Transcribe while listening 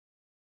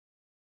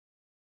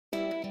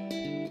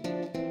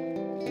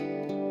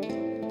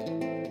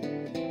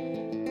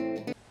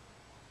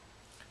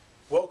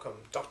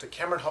Dr.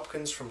 Cameron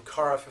Hopkins from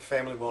Chiro for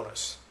Family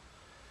Wellness.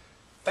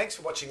 Thanks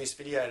for watching this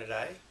video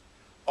today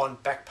on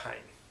back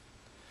pain.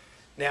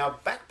 Now,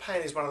 back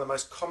pain is one of the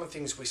most common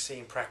things we see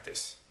in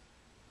practice.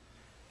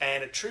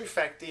 And a true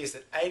fact is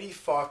that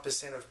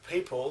 85% of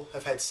people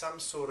have had some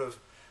sort of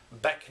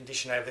back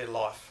condition over their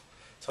life.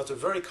 So it's a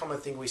very common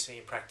thing we see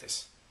in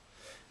practice.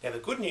 Now, the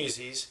good news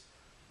is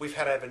we've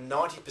had over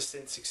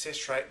 90%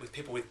 success rate with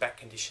people with back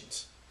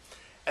conditions.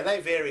 And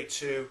they vary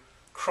to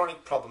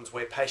chronic problems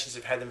where patients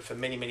have had them for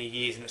many, many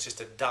years and it's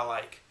just a dull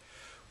ache.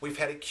 We've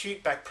had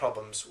acute back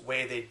problems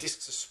where their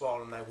discs are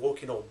swollen, they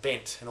walk in all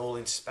bent and all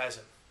in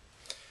spasm.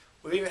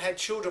 We've even had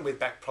children with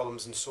back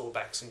problems and sore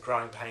backs and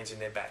growing pains in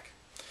their back.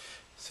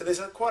 So there's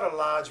quite a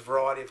large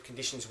variety of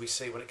conditions we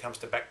see when it comes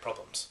to back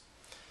problems.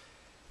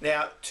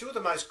 Now, two of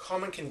the most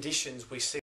common conditions we see